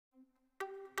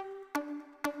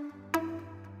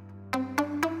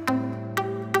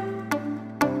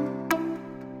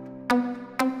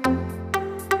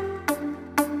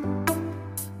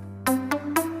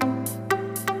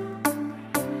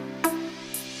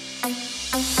Hello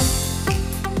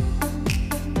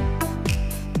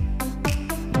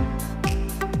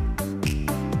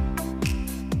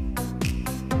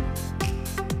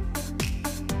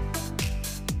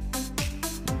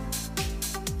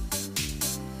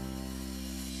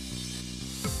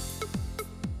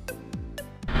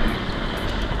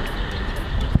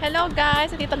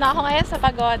guys! Dito na ako ngayon sa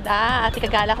Pagoda at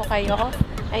ikagala ko kayo.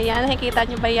 Ayan, nakikita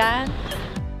nyo ba yan?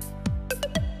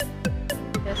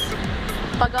 Yes.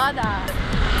 Pagoda!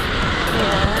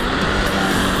 Ayan.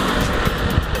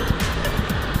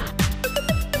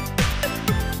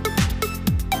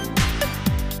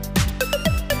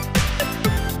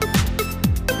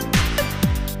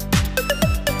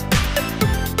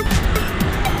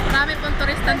 Marami pong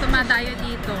turistang dumadayo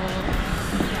dito.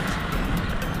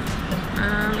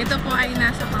 Ito po ay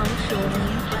nasa Kaohsiung.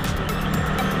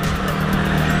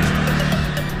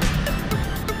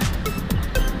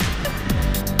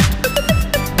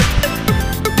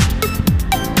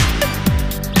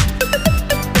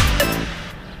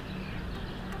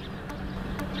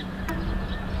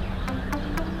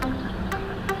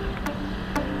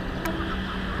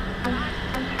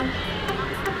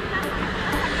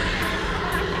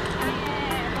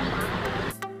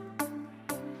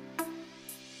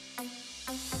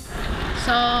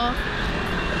 So,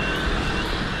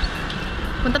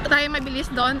 punta tayo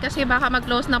mabilis doon kasi baka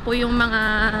mag-close na po yung mga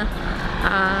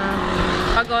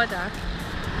pagoda.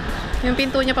 Yung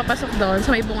pinto niya papasok doon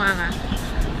sa may bunganga.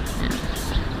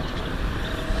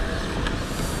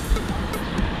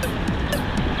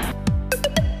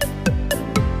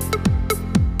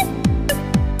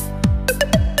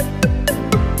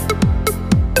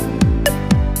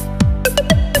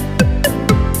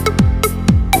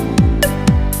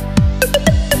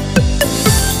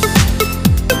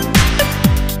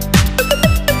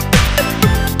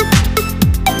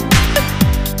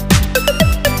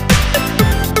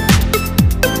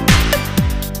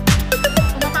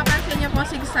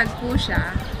 Po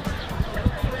siya.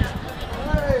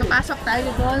 Papasok tayo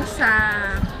doon sa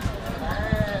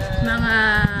mga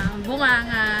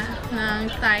bunganga ng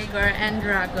tiger and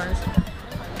dragons.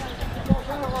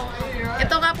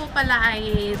 Ito nga po pala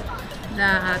ay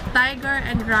the Tiger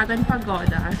and Dragon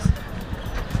Pagodas.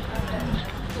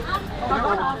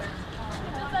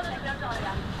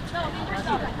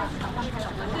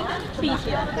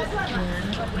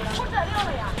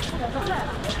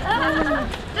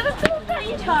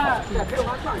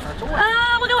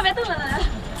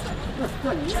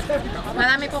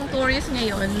 Marami pong tourists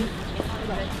ngayon.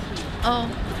 Oh,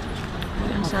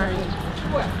 I'm sorry.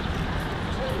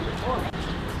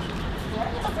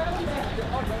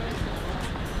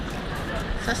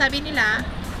 So sabi nila,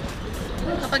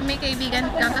 kapag may kaibigan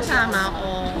kang kasama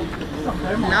o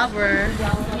lover,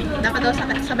 dapat daw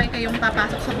sabay kayong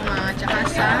papasok sa bunganga tsaka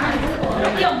sa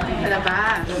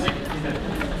labas.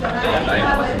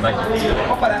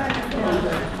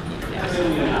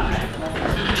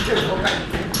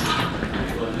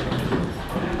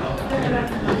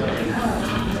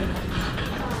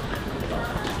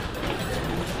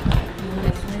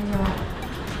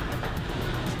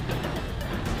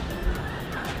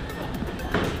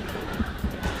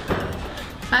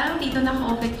 Parang dito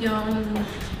naka-open yung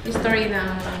history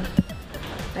ng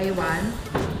Taiwan.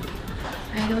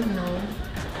 I don't know.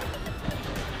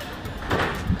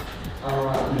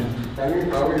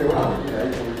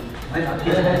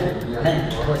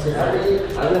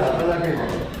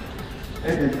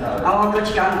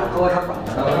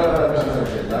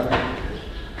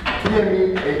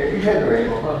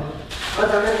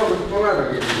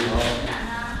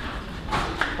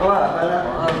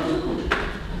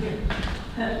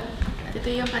 Ito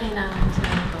yung kanina sa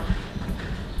ito.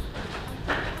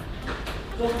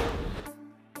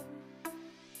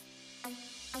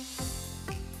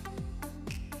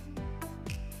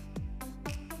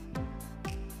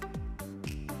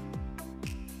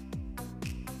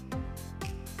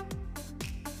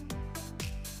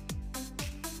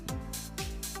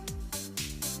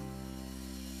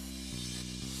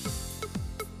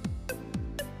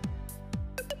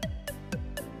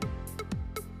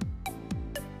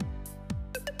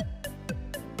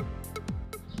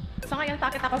 So ngayon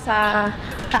takit ako sa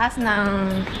taas ng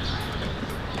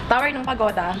tower ng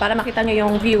pagoda para makita nyo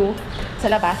yung view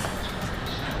sa labas.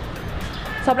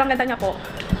 Sobrang ganda niya po.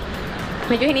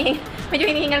 Medyo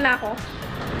hinihingal na ako.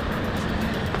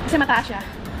 Kasi mataas siya.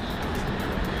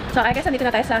 So I guess nandito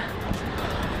na tayo sa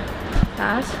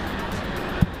taas.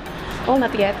 Oh,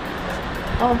 not yet.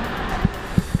 Oh.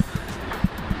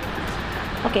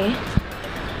 Okay.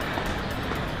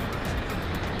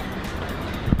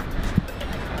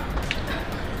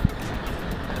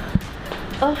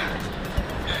 Oh.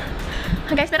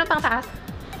 Guys, meron pang taas.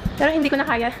 Pero hindi ko na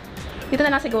kaya. Dito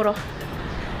na lang siguro.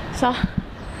 So,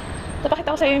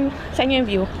 tapakita ko sa inyo yung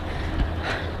view.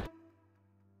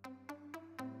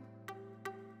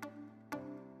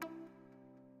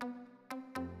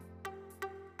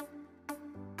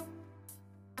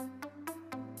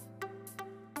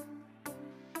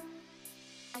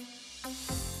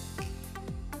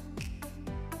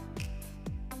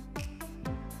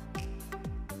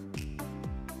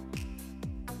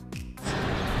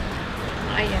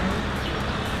 Ayan.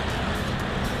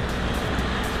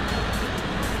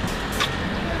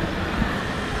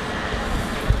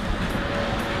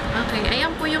 Okay, ayan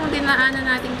po yung dinaanan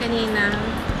natin kanina.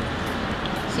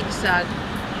 Zigzag.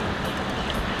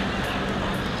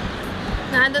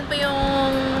 Nandun po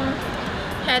yung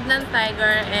head ng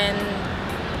tiger and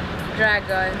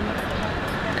dragon.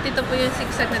 At ito po yung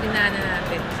zigzag na dinaanan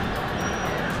natin.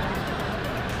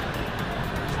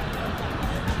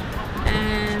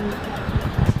 And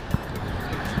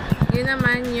yun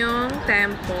naman yung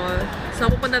temple.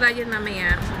 So, pupunta tayo yun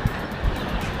mamaya.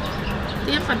 Ito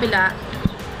yung kabila.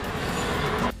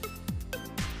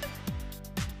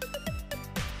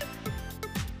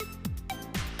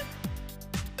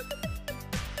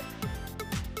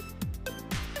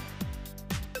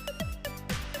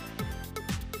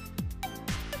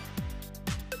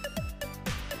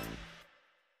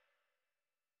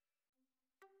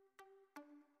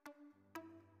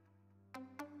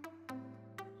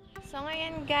 So,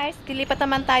 ngayon guys, dilipat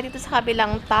naman tayo dito sa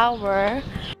kabilang tower.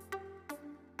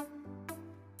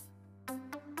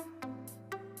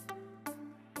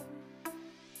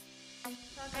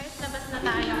 So guys, labas na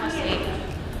tayo kasi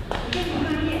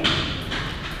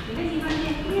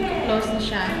close na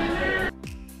siya.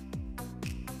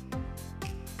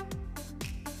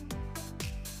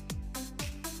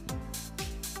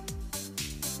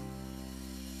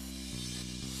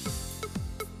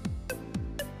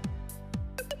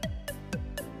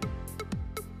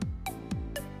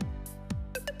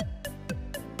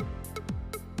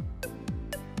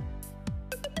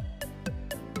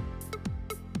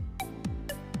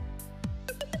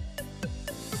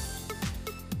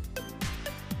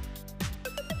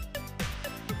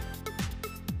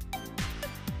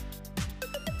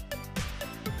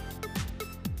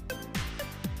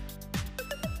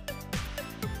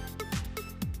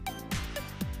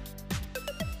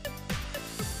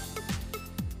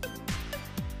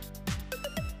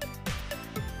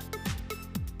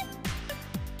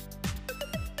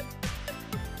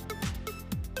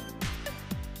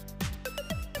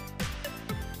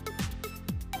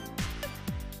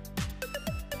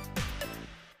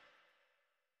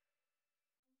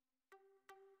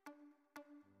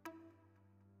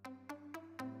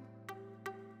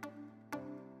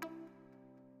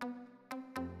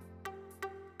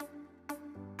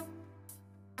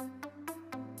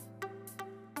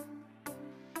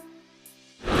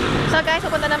 So guys,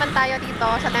 pupunta naman tayo dito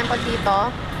sa temple dito.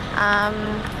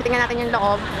 Titingnan natin yung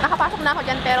loob. Nakapasok na ako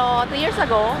dyan pero 3 years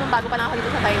ago, nung bago pa lang ako dito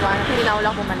sa Taiwan, hindi na ako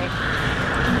lang bumalik.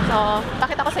 So,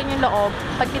 pakita ko sa inyo yung loob.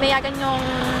 Pag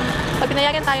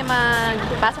pinayagan tayo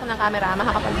magpasok ng camera,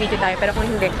 makakapag-video tayo. Pero kung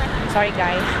hindi, sorry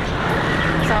guys.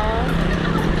 So,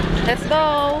 let's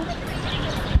go!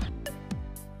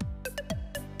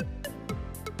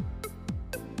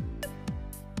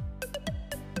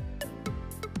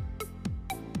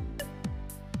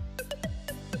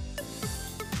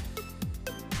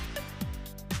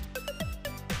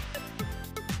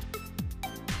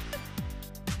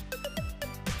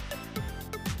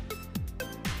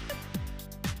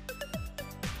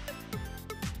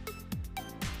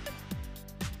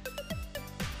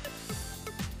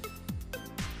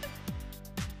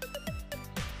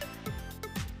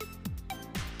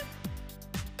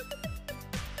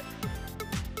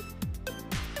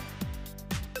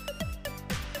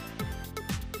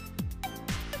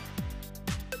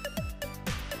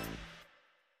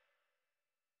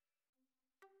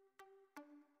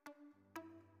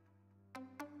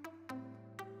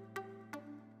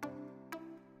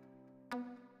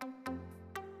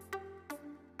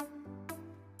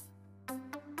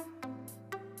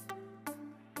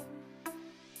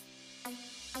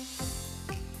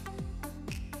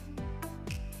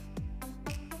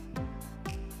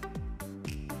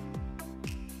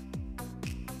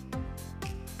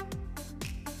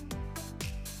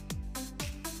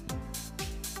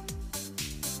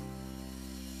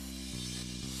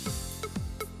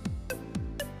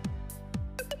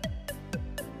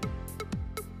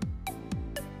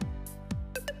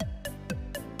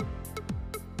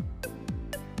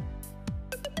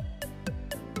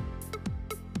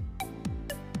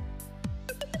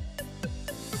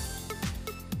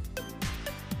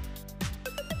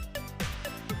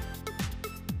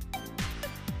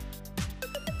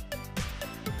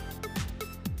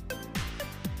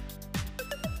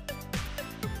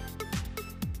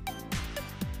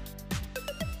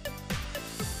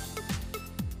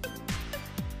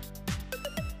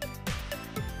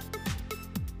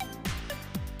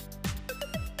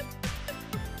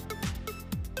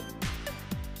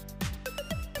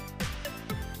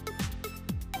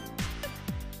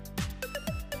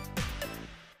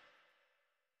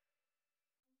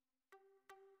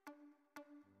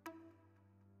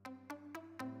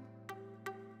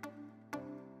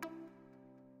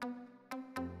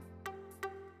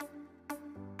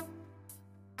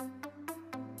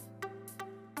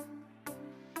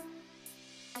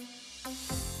 So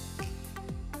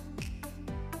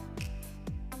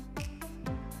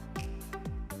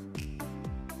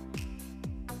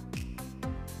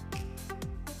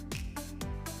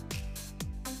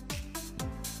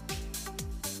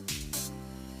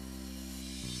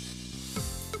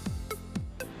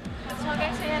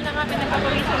guys, ayan na nga,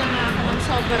 pinagpapawisan na nga ako ng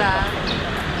sobra.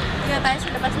 Hindi na tayo sa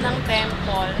labas ng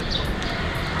temple.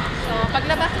 So,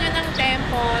 paglabas nyo ng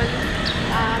temple,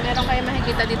 meron kayo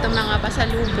makikita dito mga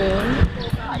pasalubong.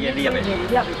 Yung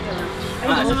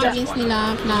mga beans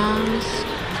nila, plums,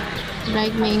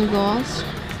 dried mangoes,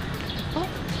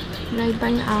 dried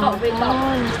pineapple.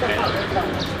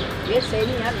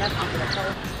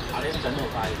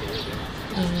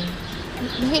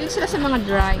 Mahilig sila sa mga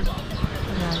dried.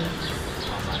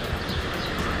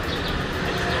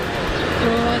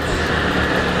 Fruits.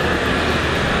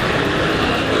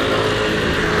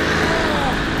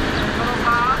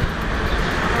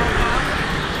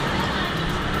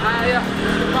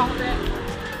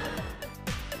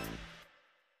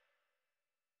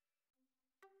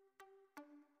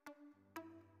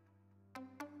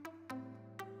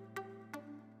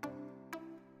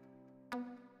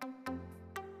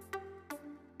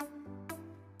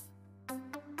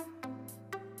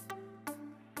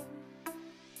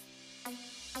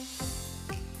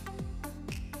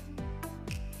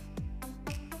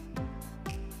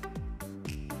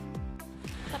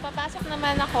 So, papasok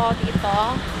naman ako dito.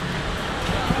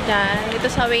 Diyan. Dito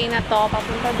sa way na to.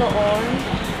 Papunta doon.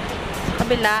 Sa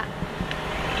kabila.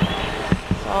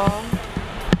 So,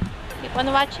 keep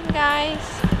on watching, guys.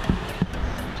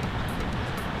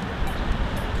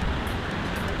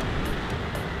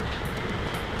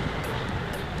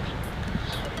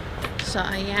 So,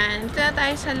 ayan. Dito na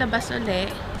tayo sa labas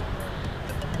ulit.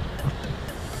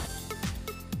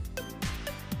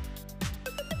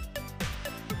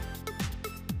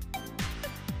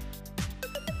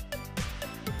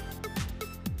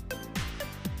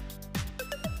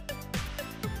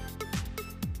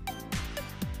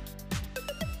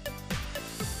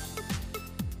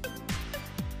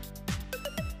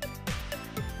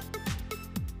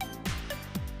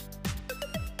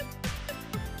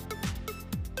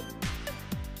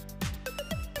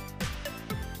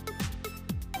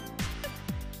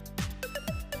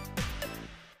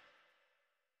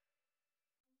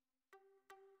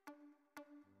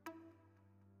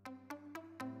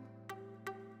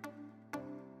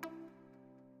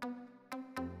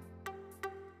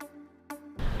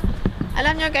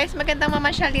 Alam nyo guys, magandang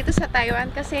mamasyal dito sa Taiwan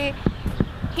kasi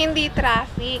hindi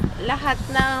traffic. Lahat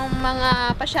ng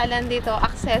mga pasyalan dito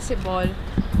accessible.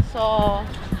 So,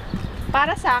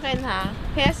 para sa akin ha,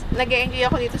 kaya nag-enjoy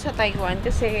ako dito sa Taiwan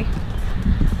kasi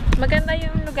maganda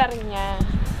yung lugar niya.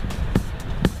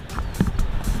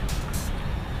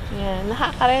 Yan,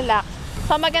 nakaka-relax.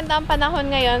 So, maganda ang panahon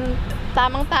ngayon.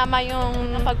 Tamang-tama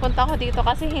yung pagpunta ko dito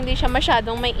kasi hindi siya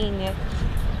masyadong may init.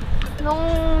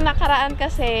 Nung nakaraan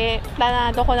kasi,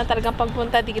 planado ko na talagang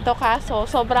pagpunta dito kaso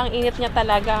sobrang init niya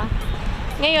talaga.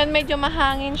 Ngayon, medyo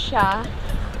mahangin siya.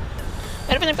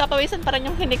 Pero pinagpapawisan pa rin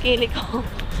yung kilikili ko.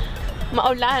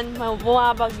 Maulan,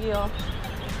 bumabagyo.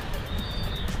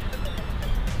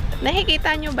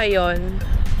 Nakikita nyo ba yon?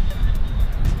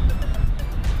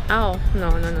 Oh, no.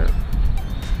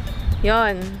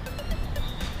 Yon.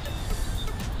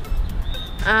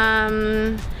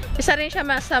 Isa rin siya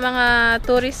sa mga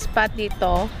tourist spot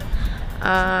dito.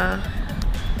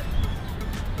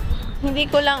 Hindi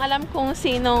ko lang alam kung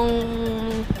sinong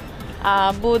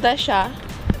Buddha siya.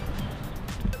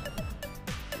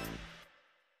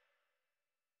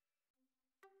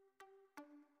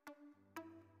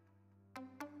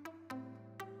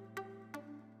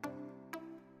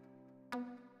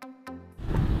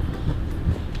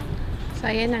 So,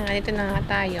 ayan na nga. Dito na nga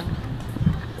tayo.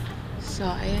 So,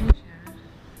 ayan siya.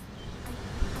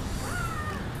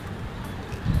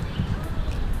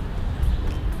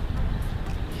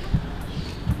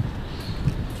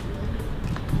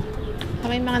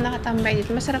 May mga nakatambay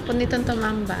dito. Masarap po nitong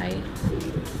tumambay.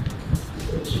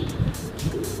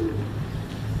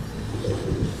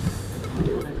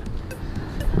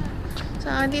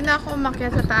 So, hindi na ako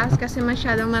umakyat sa taas kasi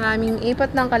masyadong maraming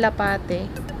ipot ng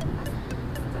kalapate.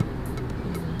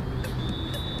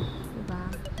 Diba?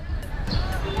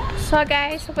 So,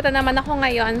 guys, pupunta naman ako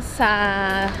ngayon sa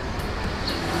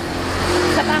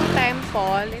Pang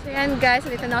Temple. Ito yan, guys.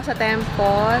 Dito na ako sa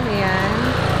temple. Ayan.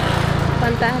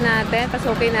 Puntahan natin,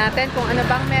 pasukin natin kung ano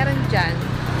bang meron dyan.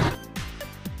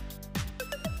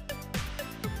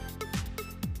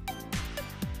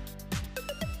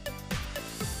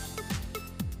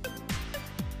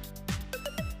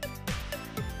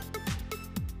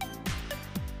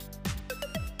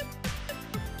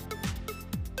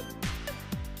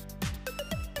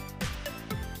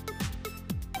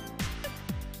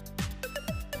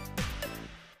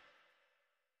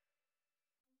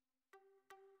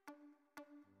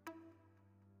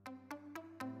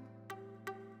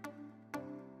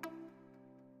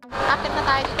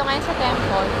 tayo dito ngayon sa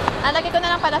temple. Nalagay ko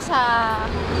na lang pala sa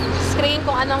screen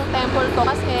kung anong temple to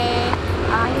kasi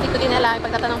hindi ko din alam.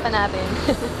 Pagtatanong pa natin.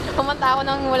 Pumunta ako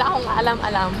nang wala akong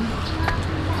alam-alam.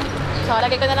 So,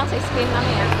 lagay ko na lang sa screen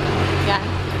mamaya. Yan.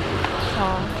 So,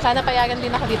 sana payagan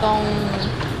din ako ditong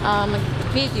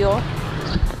mag-video.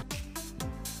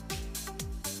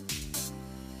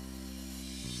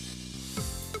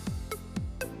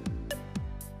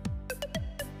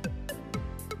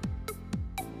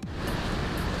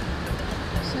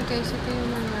 So guys, ito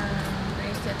yung mga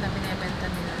bracelet na binibenta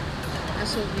nila na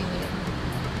souvenir.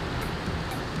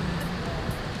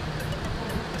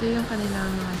 Ito yung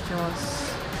kanilang mga Diyos.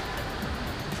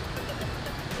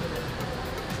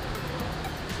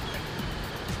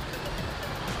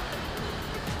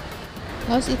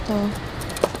 Tapos ito,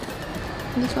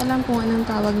 hindi ko alam kung anong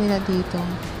tawag nila dito.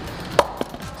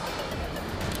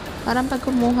 Parang pag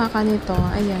kumuha ka nito,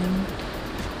 ayan.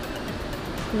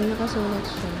 May nakasulat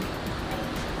siya.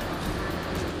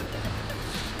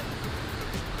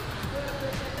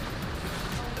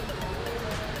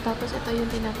 Tapos ito yung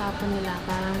tinatapon nila.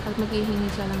 Parang pag maghihingi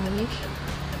siya ng wish.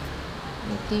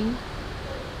 I think.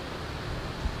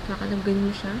 Kakalagyan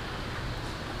mo siya.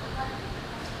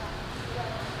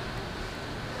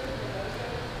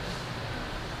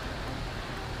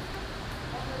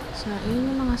 So, ayun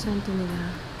yung mga santo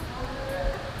nila.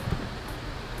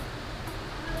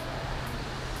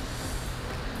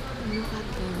 Look at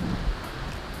them.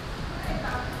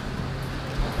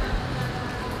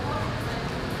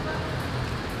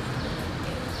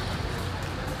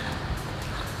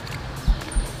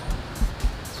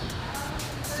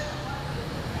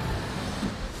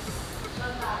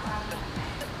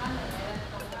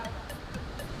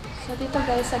 So, dito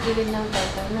guys, sa gilid ng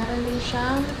temple, meron din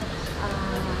siyang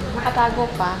nakatago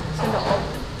pa sa loob.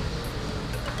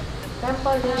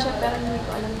 Temple din siya, pero hindi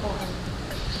ko alam kung ano.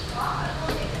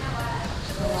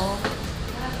 So,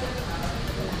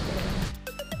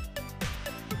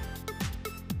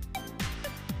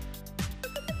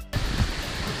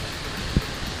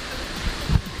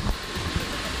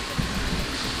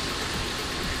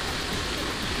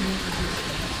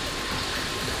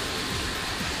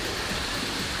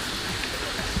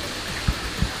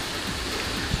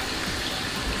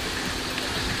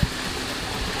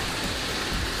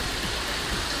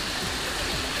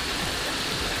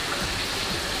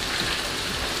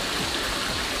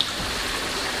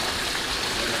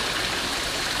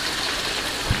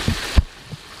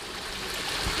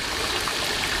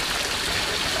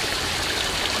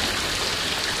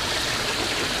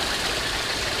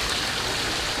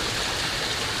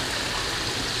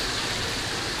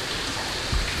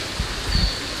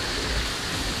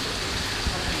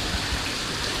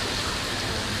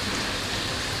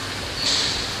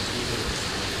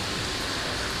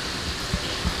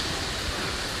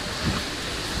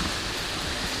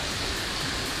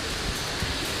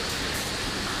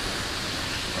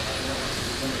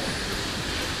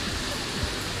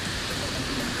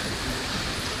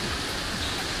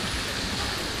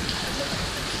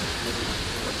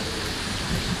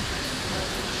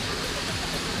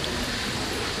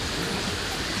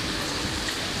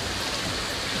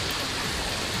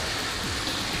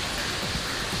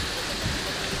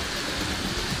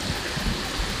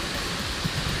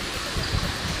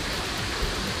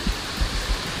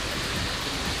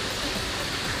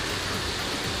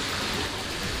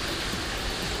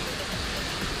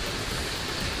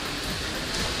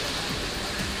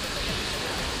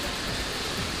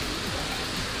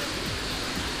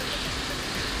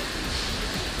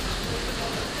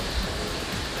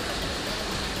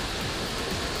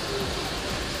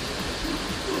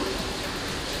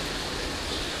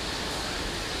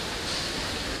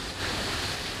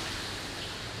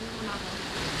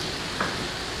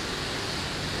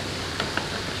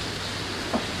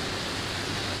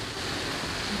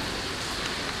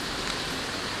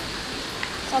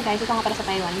 So guys, ito nga para sa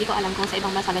Taiwan. Hindi ko alam kung sa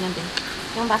ibang bansa ganyan din.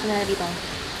 Yung baso nila dito.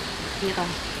 Dito.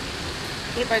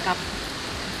 Paper cup.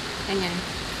 Ganyan.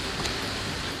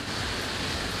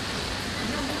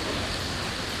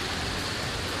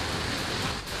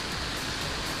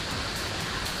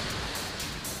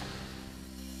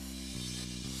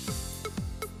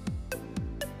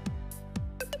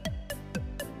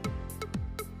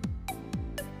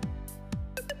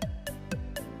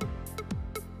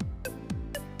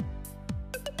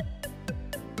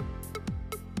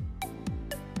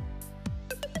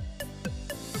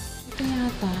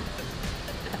 Yata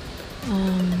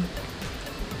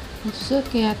magsusuot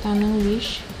ka yata ng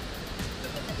wish,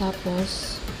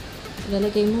 tapos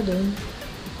ilalagay mo dun.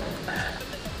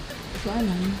 Hindi ko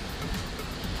alam.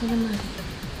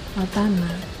 Tama.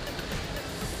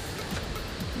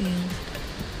 Ayan.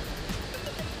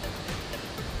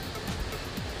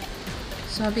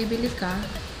 So, bibili ka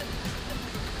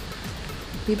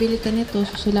nito,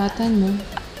 susulatan mo,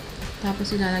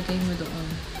 tapos ilalagay mo doon.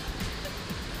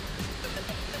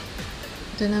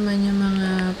 Ito naman yung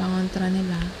mga pangontra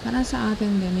nila. Para sa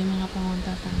atin din, may mga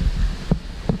pangontra tayo.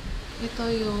 Ito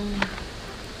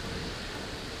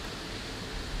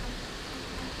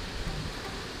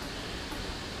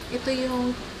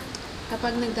yung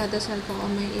kapag nagdadasal ko o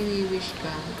may i-wish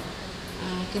ka,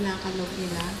 kinakalog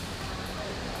nila.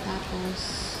 Tapos,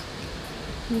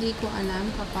 hindi ko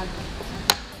alam kapag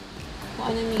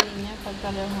kung ano meaning niya pag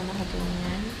color ko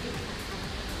nakaganyan.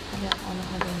 Color ko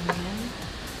nakaganyan.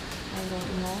 I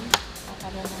don't know. O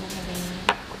color ko nakaganyan.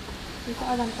 Hindi ko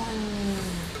alam kung ano meaning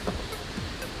niya.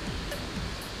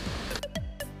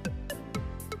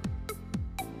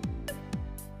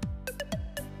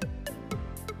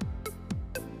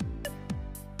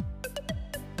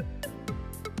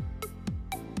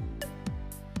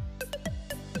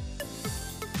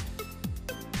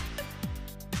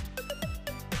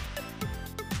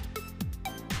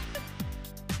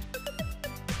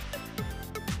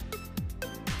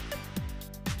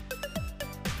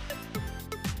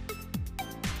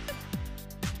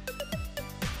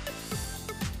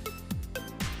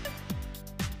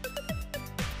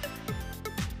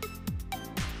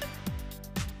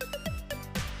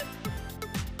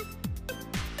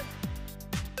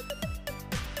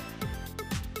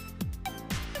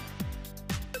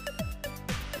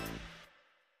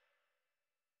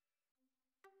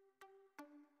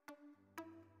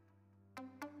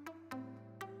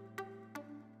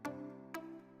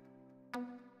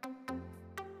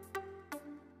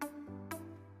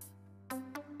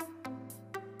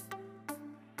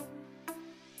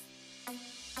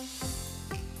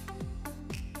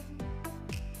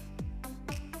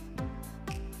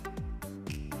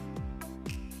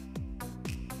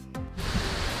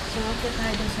 So, okay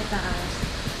tayo dun sa taas.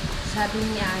 Sabi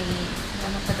ni Ai,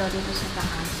 ano pa daw dito sa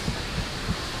taas.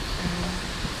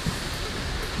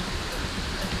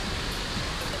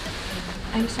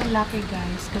 I'm so lucky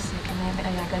guys kasi may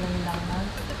ayagan lang na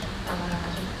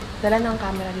dala ng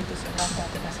camera dito sa bus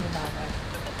dati kasi bawal.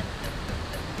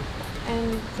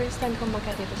 And first time ko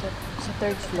magka dito sa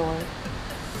third floor.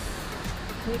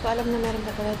 Hindi ko alam na meron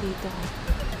pa pala dito.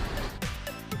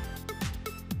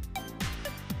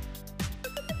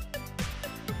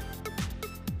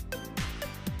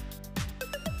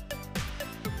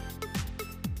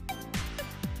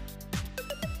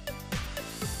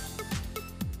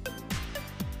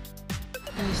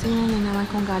 Guys, tingnan nyo naman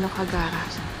kung gaano kagara.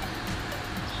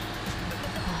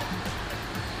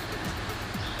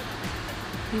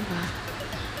 Diba?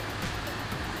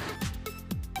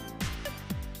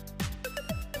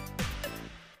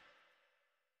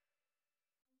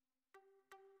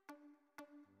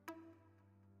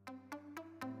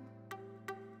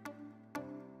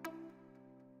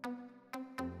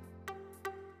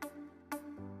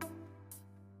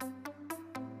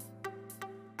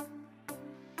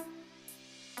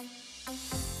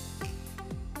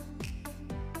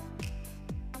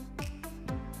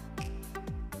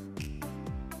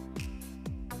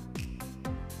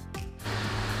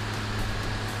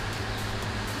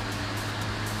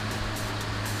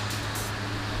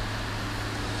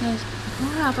 Guys,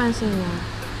 kung makapansin nyo,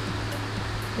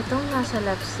 itong nasa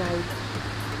left side,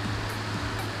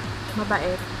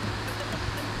 mabait.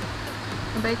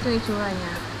 Mabait yung itsura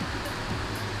niya.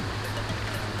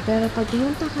 Pero pag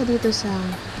pumunta ka dito sa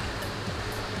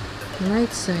right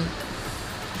side,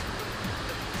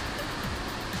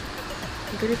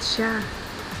 galit siya.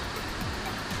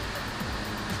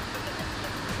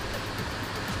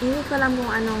 Hindi ko alam kung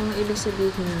anong ibig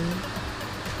sabihin nun.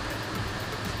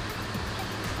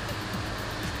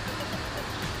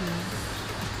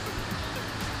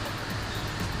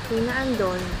 Pinaan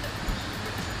doon.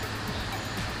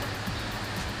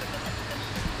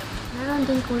 Meron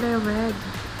din kulay red.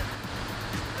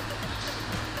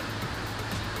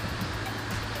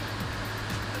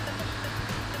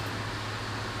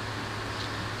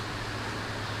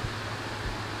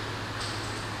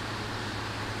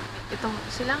 Itong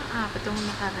silang apat itong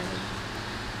naka-red.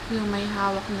 Yung may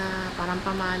hawak na parang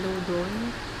pamalo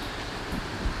doon.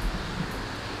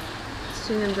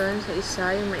 Sinun doon sa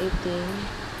isa, yung maitim.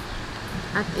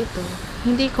 At ito,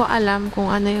 hindi ko alam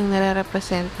kung ano yung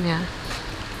nare-represent niya.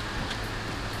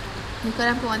 Hindi ko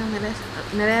alam kung anong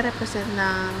nare-represent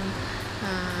ng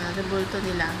rebulto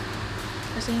nila.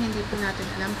 Kasi hindi po natin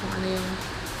alam kung ano yung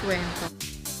kwento.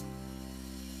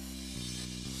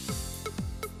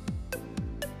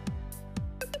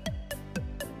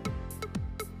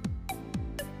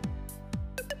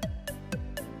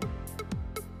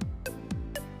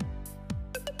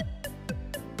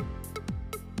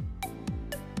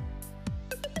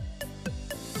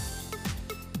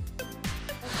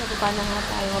 paano nga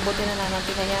tayo, mabuti na naman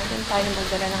pinayagan tayo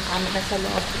magdala ng camera sa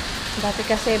loob. Dati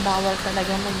kasi bawal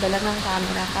talaga magdala ng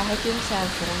camera, kahit yung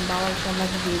cellphone, bawal siya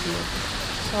mag-video.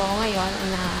 So ngayon,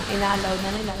 ina-allow na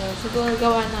nila. Siguro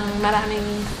gawa ng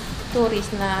maraming tourist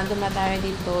na dumadayo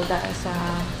dito dahil sa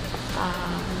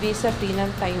visa free ng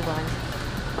Taiwan.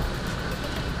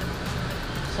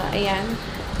 So ayan,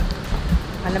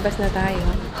 malabas na tayo.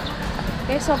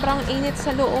 Okay, sobrang init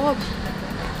sa loob.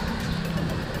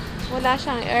 Wala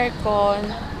siyang aircon.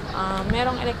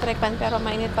 Merong electric fan pero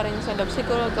mainit pa rin sa loob.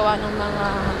 Siguro gawa ng mga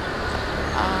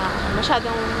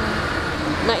masyadong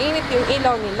mainit yung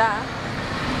ilaw nila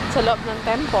sa loob ng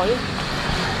temple.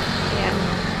 Ayan.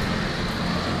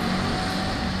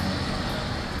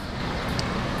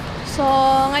 So,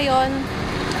 ngayon,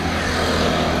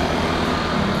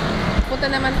 punta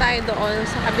naman tayo doon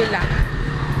sa kabila.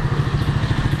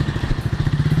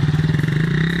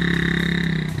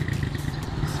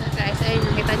 So guys, ayun,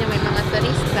 nakita nyo may mga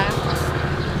turista.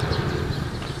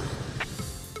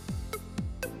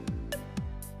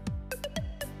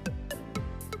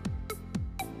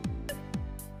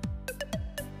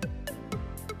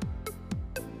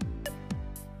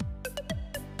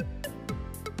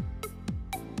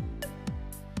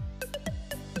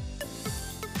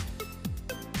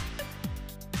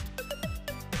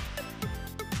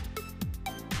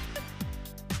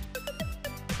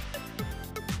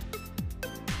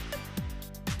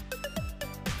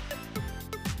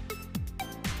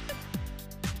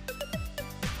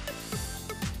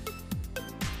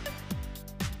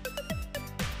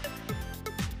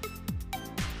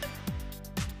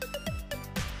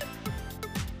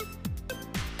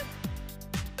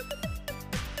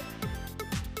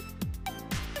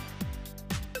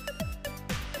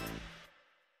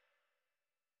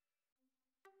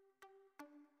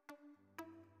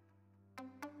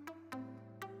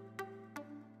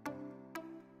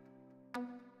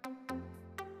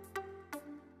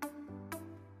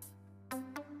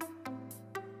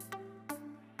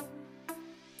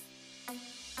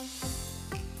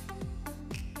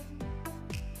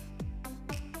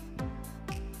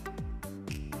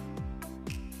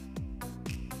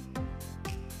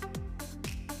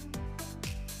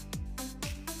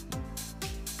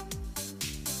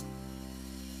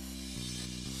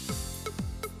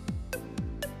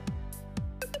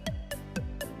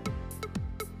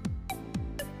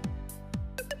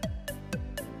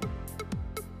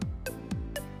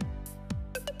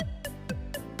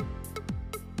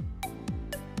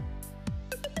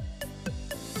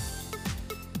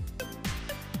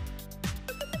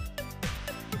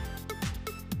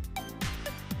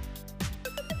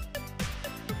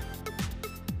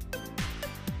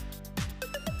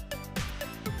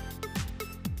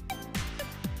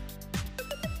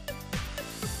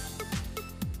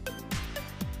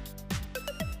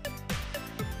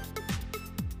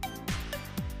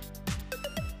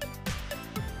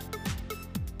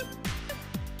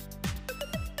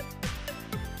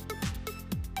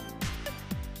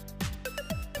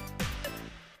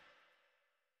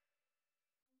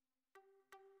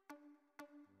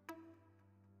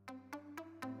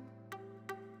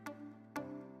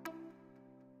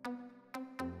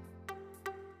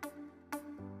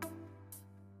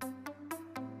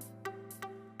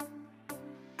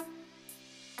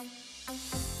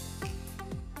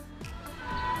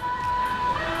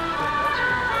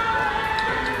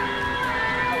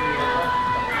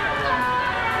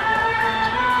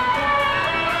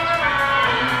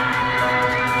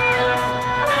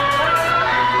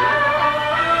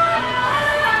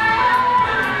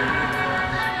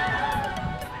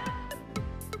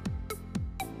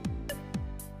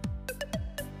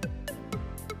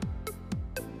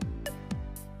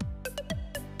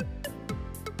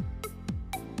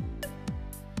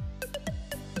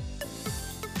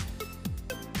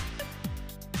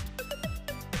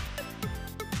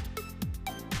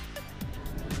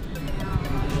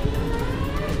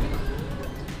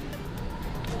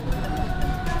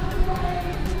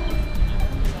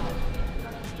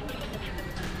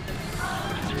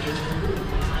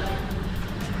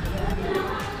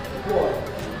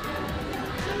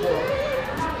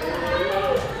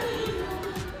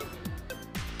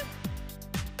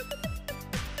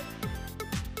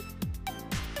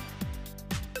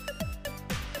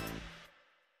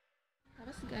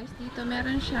 Guys, dito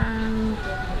meron siyang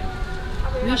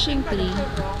wishing tree.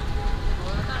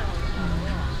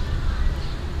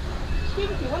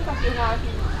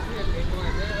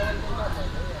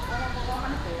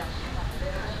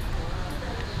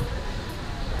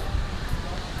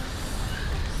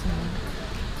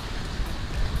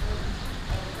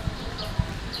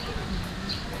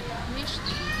 Wish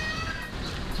tree.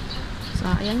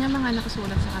 Ayan yung mga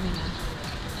nakasulat sa kanila.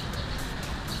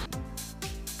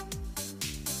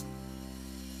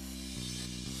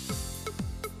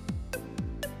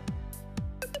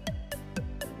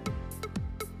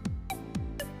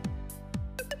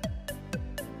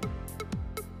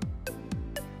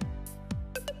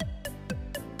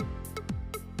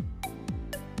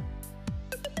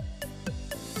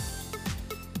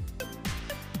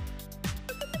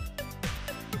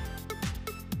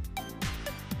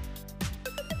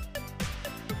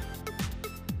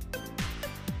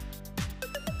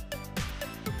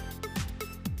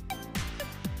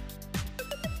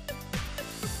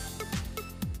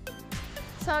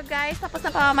 So guys, tapos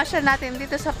na pamamasyal natin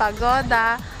dito sa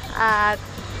Pagoda at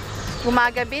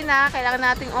gumagabi na,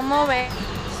 kailangan nating umuwi.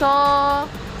 So,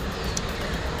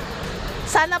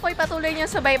 sana po ipatuloy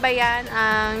niyo subaybayan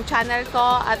ang channel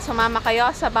ko at sumama kayo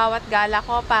sa bawat gala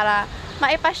ko para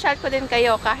maipasyal ko din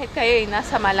kayo kahit kayo ay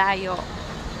nasa malayo.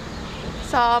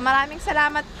 So, maraming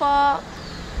salamat po.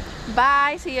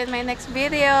 Bye! See you in my next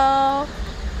video!